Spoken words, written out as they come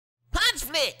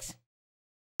Punchflix!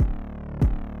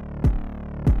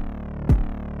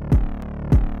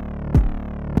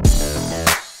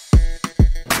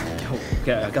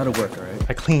 Okay, I gotta work, alright?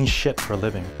 I clean shit for a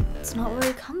living. It's not where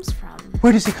he comes from.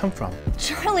 Where does he come from?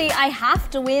 Surely I have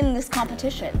to win this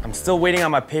competition. I'm still waiting on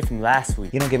my pay from last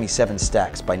week. You don't give me 7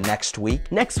 stacks by next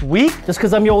week? Next week? Just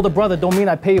because I'm your older brother don't mean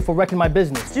I pay you for wrecking my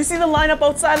business. Did you see the lineup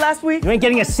outside last week? You ain't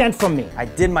getting a cent from me. I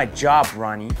did my job,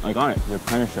 Ronnie. I got it. The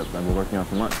apprenticeship I've been working on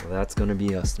for months. Well, that's gonna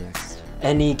be us next.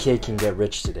 Any kid can get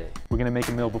rich today. We're gonna make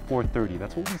a mill before 30.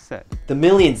 That's what we said. The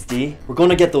millions, D. We're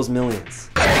gonna get those millions.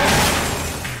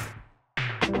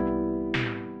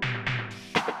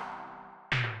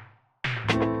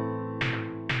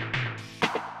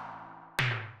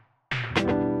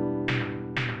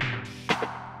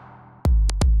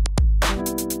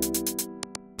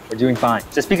 We're doing fine.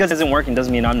 Just because it isn't working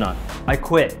doesn't mean I'm not. I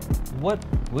quit. What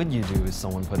would you do if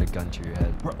someone put a gun to your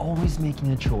head? We're always making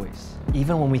a choice,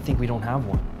 even when we think we don't have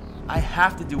one. I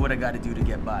have to do what I gotta do to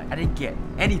get by. I didn't get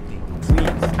anything.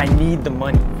 Please, I need the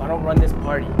money. If I don't run this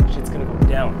party, shit's gonna go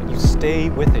down. You stay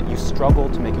with it, you struggle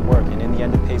to make it work, and in the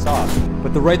end it pays off.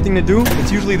 But the right thing to do,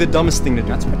 it's usually the dumbest thing to do.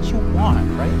 That's what you want,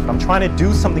 right? But I'm trying to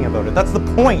do something about it. That's the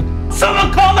point.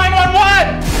 Someone call 911!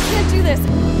 I can't do this.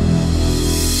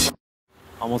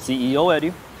 I'm CEO,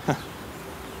 Eddie.